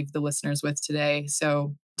like to leave the listeners with today.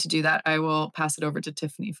 So to do that, I will pass it over to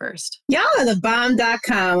Tiffany first. Y'all are the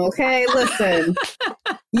bomb.com, okay? Listen,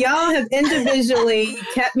 y'all have individually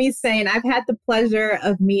kept me sane. I've had the pleasure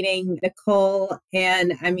of meeting Nicole,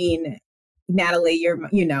 and Natalie,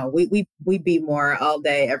 we be more all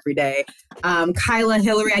day, every day. Kyla,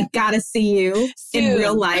 Hillary, I gotta see you soon, in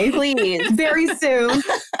real life. Please. Very soon.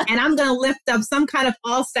 And I'm gonna lift up some kind of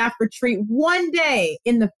all-staff retreat one day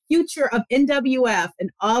in the future of NWF, and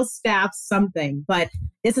all staff something. But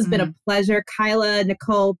this has been a pleasure. Kyla,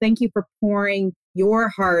 Nicole, thank you for pouring your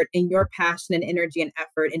heart and your passion and energy and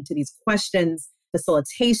effort into these questions,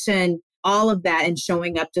 facilitation, all of that, and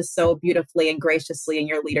showing up just so beautifully and graciously in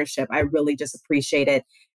your leadership. I really just appreciate it.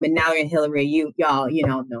 But now you're Hillary, y'all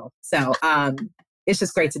don't know. So it's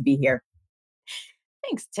just great to be here.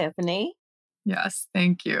 Thanks, Tiffany. Yes,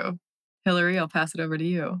 thank you. Hillary, I'll pass it over to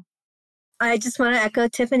you. I just want to echo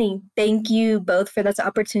Tiffany. Thank you both for this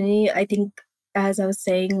opportunity. I think, as I was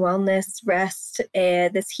saying, wellness, rest,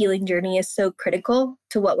 and this healing journey is so critical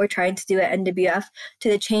to what we're trying to do at NWF, to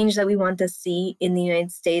the change that we want to see in the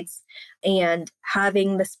United States. And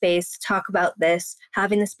having the space to talk about this,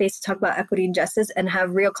 having the space to talk about equity and justice, and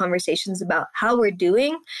have real conversations about how we're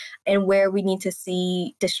doing and where we need to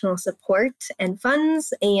see additional support and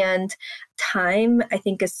funds and time, I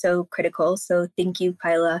think is so critical. So thank you,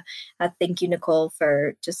 Kyla. Thank you, Nicole,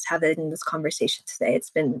 for just having this conversation today.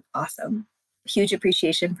 It's been awesome. Huge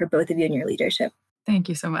appreciation for both of you and your leadership. Thank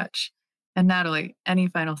you so much. And Natalie, any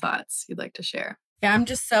final thoughts you'd like to share? Yeah, I'm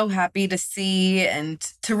just so happy to see and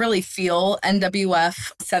to really feel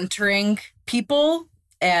NWF centering people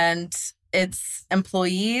and its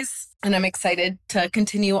employees. And I'm excited to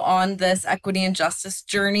continue on this equity and justice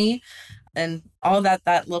journey and all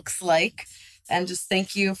that looks like. And just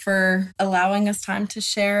thank you for allowing us time to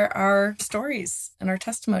share our stories and our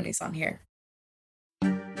testimonies on here.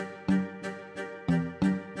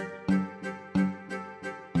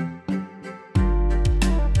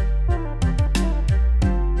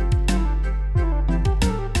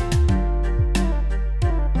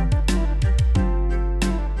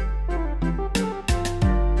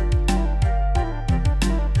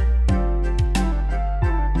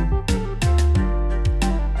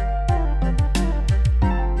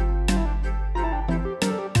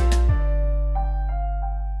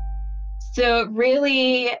 So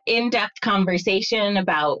really in-depth conversation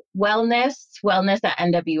about wellness at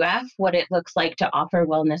NWF, what it looks like to offer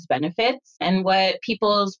wellness benefits, and what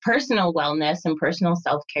people's personal wellness and personal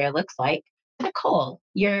self-care looks like. Nicole,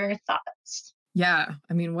 your thoughts? Yeah,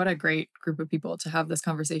 what a great group of people to have this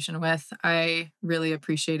conversation with. I really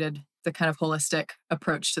appreciated the kind of holistic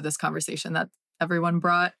approach to this conversation that everyone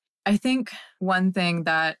brought. I think one thing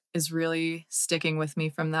that is really sticking with me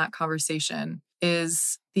from that conversation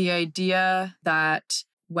is the idea that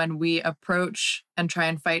when we approach and try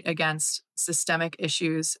and fight against systemic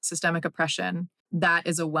issues, systemic oppression, that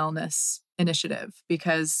is a wellness initiative,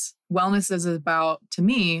 because wellness is about, to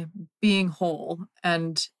me, being whole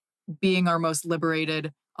and being our most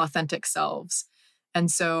liberated, authentic selves. And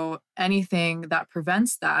so anything that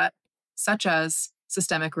prevents that, such as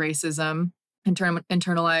systemic racism,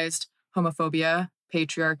 internalized homophobia,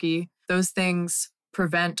 patriarchy, those things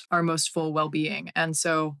prevent our most full well-being. And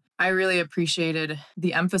so I really appreciated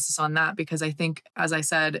the emphasis on that, because I think, as I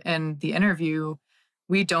said in the interview,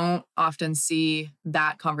 we don't often see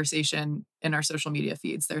that conversation in our social media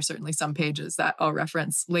feeds. There are certainly some pages that I'll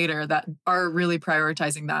reference later that are really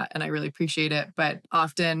prioritizing that, and I really appreciate it. But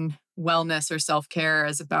often wellness or self-care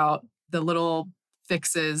is about the little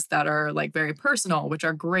fixes that are like very personal, which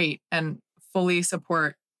are great and fully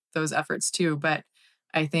support those efforts too. But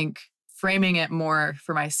I think framing it more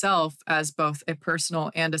for myself as both a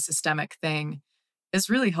personal and a systemic thing is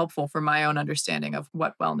really helpful for my own understanding of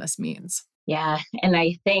what wellness means. Yeah. And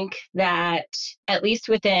I think that at least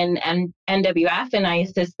within NWF, and I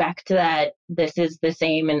suspect that this is the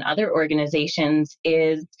same in other organizations,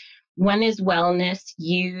 is when is wellness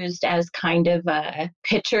used as kind of a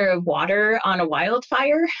pitcher of water on a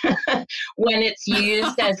wildfire? When it's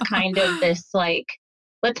used as kind of this like,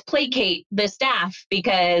 let's placate the staff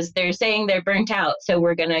because they're saying they're burnt out, so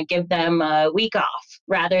we're going to give them a week off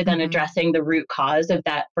rather than addressing the root cause of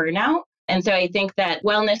that burnout. And so I think that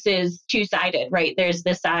wellness is two-sided, right? There's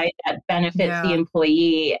the side that benefits the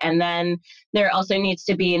employee, and then there also needs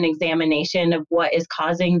to be an examination of what is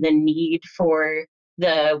causing the need for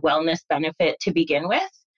the wellness benefit to begin with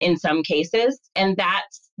in some cases. And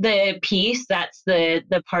that's the piece, that's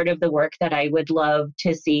the part of the work that I would love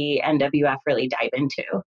to see NWF really dive into.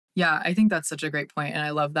 Yeah, I think that's such a great point. And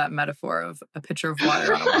I love that metaphor of a pitcher of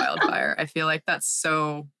water on a wildfire. I feel like that's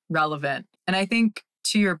so relevant. And I think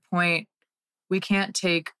to your point, we can't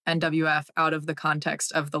take NWF out of the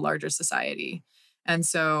context of the larger society. And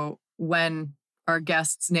so when our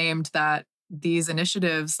guests named that these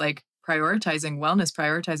initiatives like prioritizing wellness,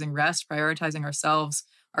 prioritizing rest, prioritizing ourselves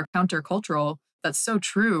are countercultural, that's so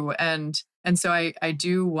true. And so I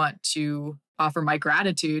do want to offer my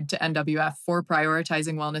gratitude to NWF for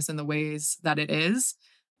prioritizing wellness in the ways that it is,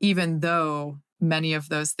 even though many of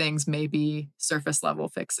those things may be surface level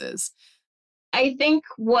fixes. I think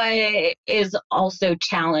what is also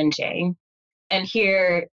challenging, and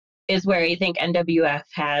here is where I think NWF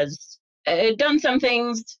has done some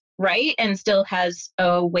things right and still has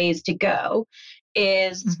ways to go,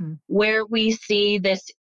 is where we see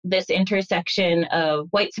this intersection of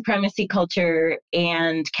white supremacy culture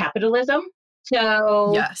and capitalism.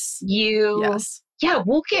 So you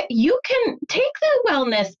can take the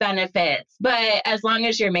wellness benefits, but as long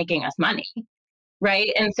as you're making us money.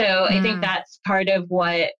 Right. And so I think that's part of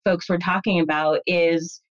what folks were talking about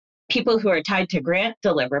is people who are tied to grant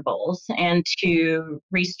deliverables and to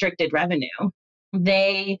restricted revenue.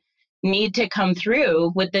 They need to come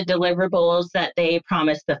through with the deliverables that they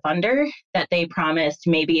promised the funder, that they promised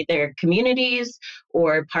maybe their communities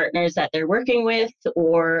or partners that they're working with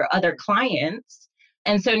or other clients.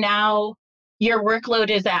 And so now your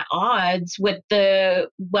workload is at odds with the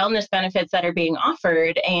wellness benefits that are being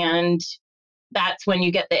offered. And that's when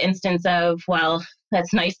you get the instance of, well,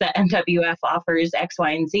 that's nice that NWF offers X,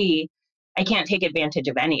 Y, and Z. I can't take advantage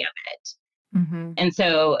of any of it. And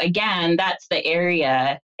so again, that's the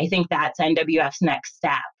area, I think that's NWF's next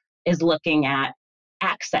step, is looking at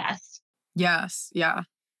access. Yes. Yeah.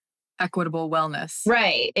 Equitable wellness.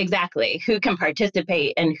 Right. Exactly. Who can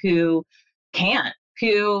participate and who can't?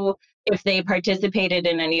 Who, if they participated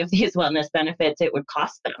in any of these wellness benefits, it would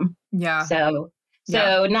cost them. Yeah. So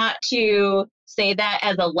not to say that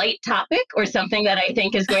as a light topic or something that I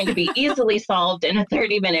think is going to be easily solved in a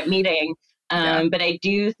 30-minute meeting. But I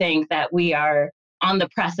do think that we are on the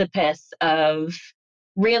precipice of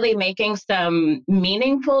really making some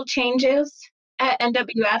meaningful changes at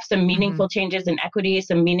NWF, some meaningful changes in equity,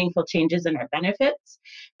 some meaningful changes in our benefits.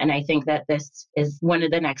 And I think that this is one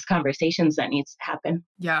of the next conversations that needs to happen.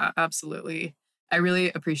 Yeah, absolutely. I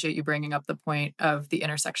really appreciate you bringing up the point of the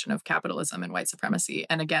intersection of capitalism and white supremacy.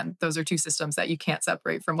 And again, those are two systems that you can't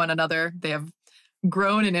separate from one another. They have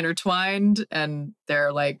grown and intertwined, and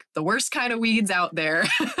they're like the worst kind of weeds out there.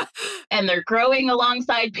 And they're growing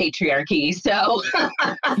alongside patriarchy. So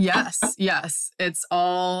yes, it's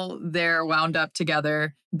all there wound up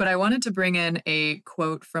together. But I wanted to bring in a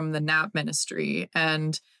quote from the NAP Ministry.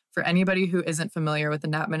 And for anybody who isn't familiar with the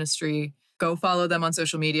NAP Ministry, go follow them on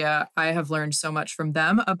social media. I have learned so much from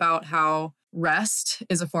them about how rest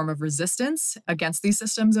is a form of resistance against these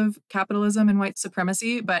systems of capitalism and white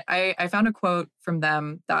supremacy. But I found a quote from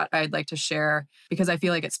them that I'd like to share because I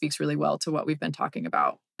feel like it speaks really well to what we've been talking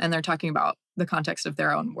about. And they're talking about the context of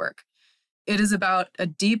their own work. It is about a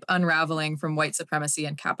deep unraveling from white supremacy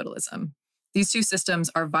and capitalism. These two systems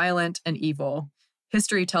are violent and evil.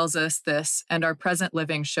 History tells us this, and our present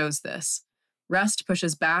living shows this. Rest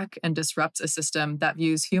pushes back and disrupts a system that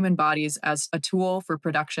views human bodies as a tool for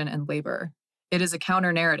production and labor. It is a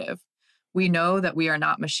counter-narrative. We know that we are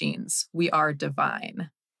not machines. We are divine.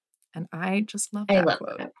 And I just love that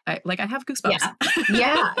quote. I have goosebumps.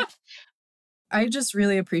 Yeah. I just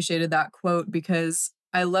really appreciated that quote because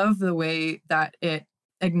I love the way that it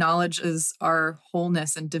acknowledges our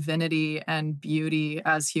wholeness and divinity and beauty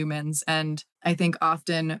as humans. And I think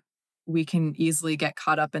often we can easily get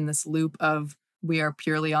caught up in this loop of we are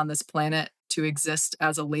purely on this planet to exist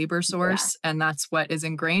as a labor source. Yeah. And that's what is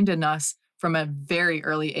ingrained in us from a very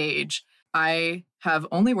early age. I have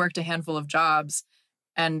only worked a handful of jobs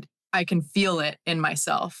and I can feel it in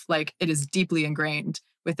myself. Like it is deeply ingrained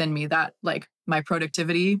within me that like my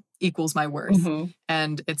productivity equals my worth. Mm-hmm.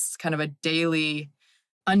 And it's kind of a daily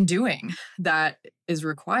undoing that is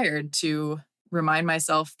required to remind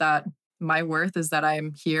myself that my worth is that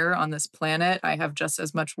I'm here on this planet. I have just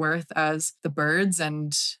as much worth as the birds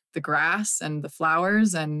and the grass and the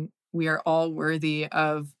flowers, and we are all worthy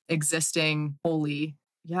of existing wholly.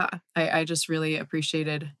 Yeah, I just really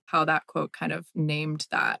appreciated how that quote kind of named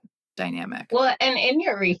that dynamic. Well, and in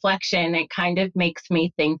your reflection, it kind of makes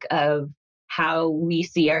me think of how we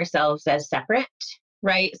see ourselves as separate,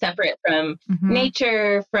 right? Separate from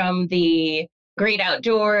nature, from the great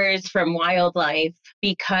outdoors, from wildlife,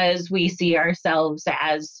 because we see ourselves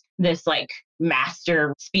as this like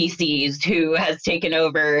master species who has taken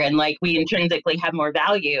over and like we intrinsically have more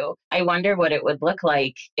value. I wonder what it would look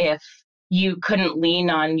like if you couldn't lean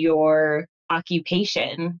on your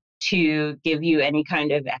occupation to give you any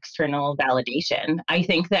kind of external validation. I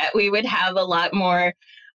think that we would have a lot more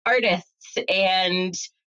artists and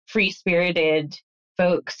free-spirited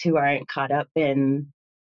folks who aren't caught up in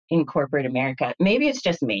corporate America. Maybe it's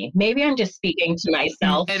just me. Maybe I'm just speaking to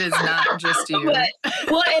myself. It is not just you. But,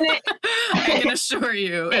 well, and I can assure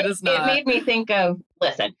you, it is not. It made me think of,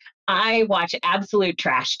 listen, I watch absolute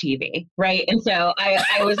trash TV, right? And so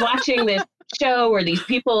I was watching this show where these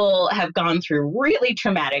people have gone through really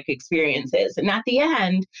traumatic experiences. And at the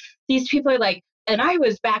end, these people are like, and I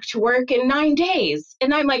was back to work in 9 days.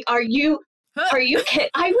 And I'm like, are you kidding?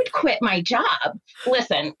 I would quit my job.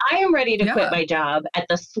 Listen, I am ready to quit my job at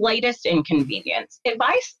the slightest inconvenience. If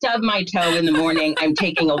I stub my toe in the morning, I'm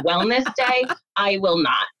taking a wellness day. I will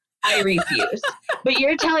not. I refuse. But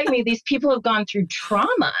you're telling me these people have gone through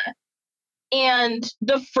trauma. And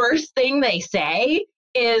the first thing they say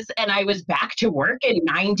is, and I was back to work in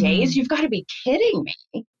 9 days. You've got to be kidding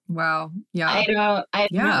me. Wow. Yeah. I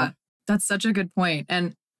don't know. That's such a good point.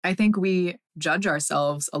 And I think we judge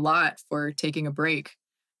ourselves a lot for taking a break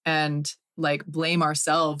and like blame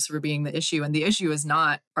ourselves for being the issue. And the issue is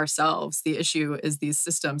not ourselves. The issue is these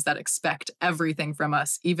systems that expect everything from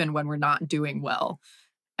us, even when we're not doing well.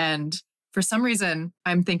 And for some reason,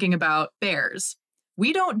 I'm thinking about bears.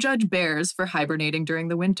 We don't judge bears for hibernating during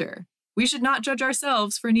the winter. We should not judge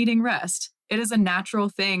ourselves for needing rest. It is a natural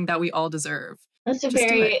thing that we all deserve. That's a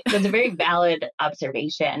very valid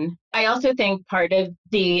observation. I also think part of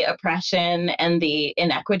the oppression and the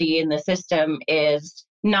inequity in the system is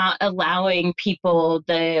not allowing people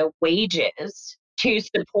the wages to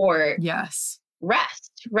support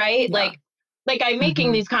rest, right? Yeah. Like I'm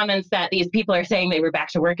making these comments that these people are saying they were back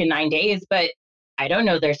to work in 9 days, but I don't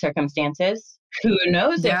know their circumstances. Who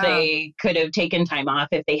knows if they could have taken time off,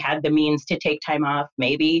 if they had the means to take time off,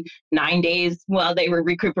 maybe 9 days while they were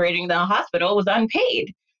recuperating in the hospital was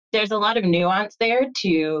unpaid. There's a lot of nuance there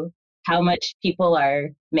to how much people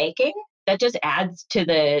are making that just adds to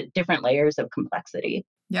the different layers of complexity.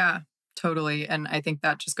 Yeah, totally. And I think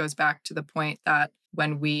that just goes back to the point that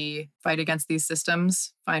when we fight against these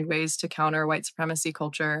systems, find ways to counter white supremacy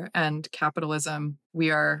culture and capitalism, we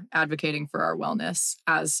are advocating for our wellness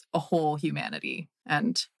as a whole humanity.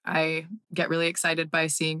 And I get really excited by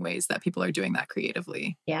seeing ways that people are doing that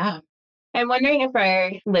creatively. Yeah. I'm wondering if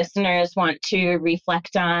our listeners want to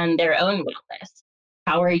reflect on their own wellness.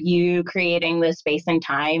 How are you creating the space and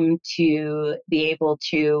time to be able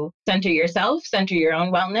to center yourself, center your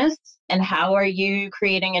own wellness? And how are you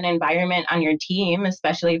creating an environment on your team,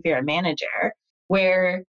 especially if you're a manager,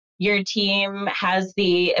 where your team has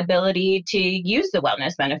the ability to use the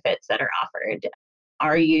wellness benefits that are offered?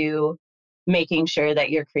 Are you making sure that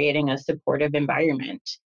you're creating a supportive environment?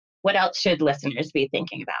 What else should listeners be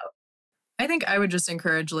thinking about? I think I would just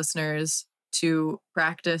encourage listeners to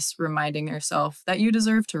practice reminding yourself that you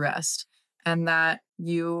deserve to rest and that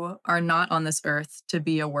you are not on this earth to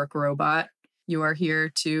be a work robot. You are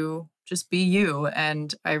here to just be you.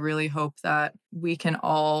 And I really hope that we can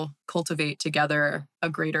all cultivate together a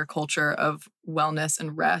greater culture of wellness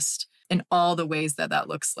and rest in all the ways that that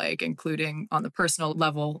looks like, including on the personal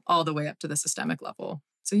level, all the way up to the systemic level.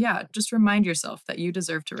 So yeah, just remind yourself that you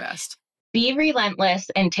deserve to rest. Be relentless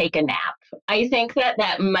and take a nap. I think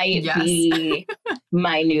that might be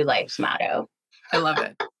my new life's motto. I love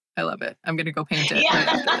it. I'm going to go paint it right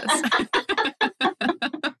after this.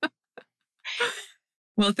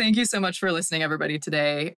 Well, thank you so much for listening, everybody,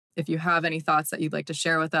 today. If you have any thoughts that you'd like to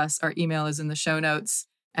share with us, our email is in the show notes.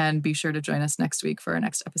 And be sure to join us next week for our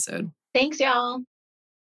next episode. Thanks, y'all.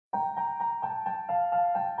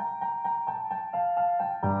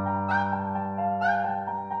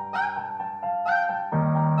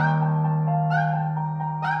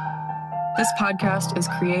 This podcast is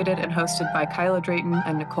created and hosted by Kyla Drayton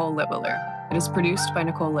and Nicole Litwiller. It is produced by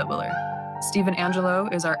Nicole Litwiller. Stephen Angelo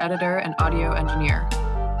is our editor and audio engineer.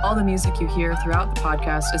 All the music you hear throughout the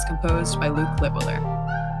podcast is composed by Luke Litwiller.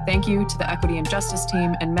 Thank you to the Equity and Justice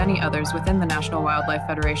team and many others within the National Wildlife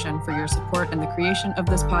Federation for your support in the creation of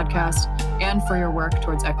this podcast and for your work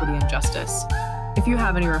towards equity and justice. If you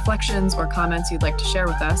have any reflections or comments you'd like to share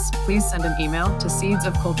with us, please send an email to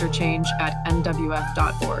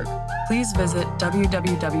seedsofculturechange@nwf.org. Please visit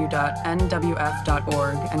www.nwf.org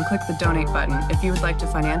and click the donate button if you would like to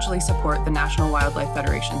financially support the National Wildlife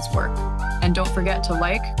Federation's work. And don't forget to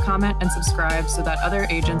like, comment, and subscribe so that other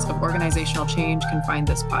agents of organizational change can find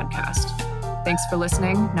this podcast. Thanks for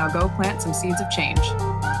listening. Now go plant some seeds of change.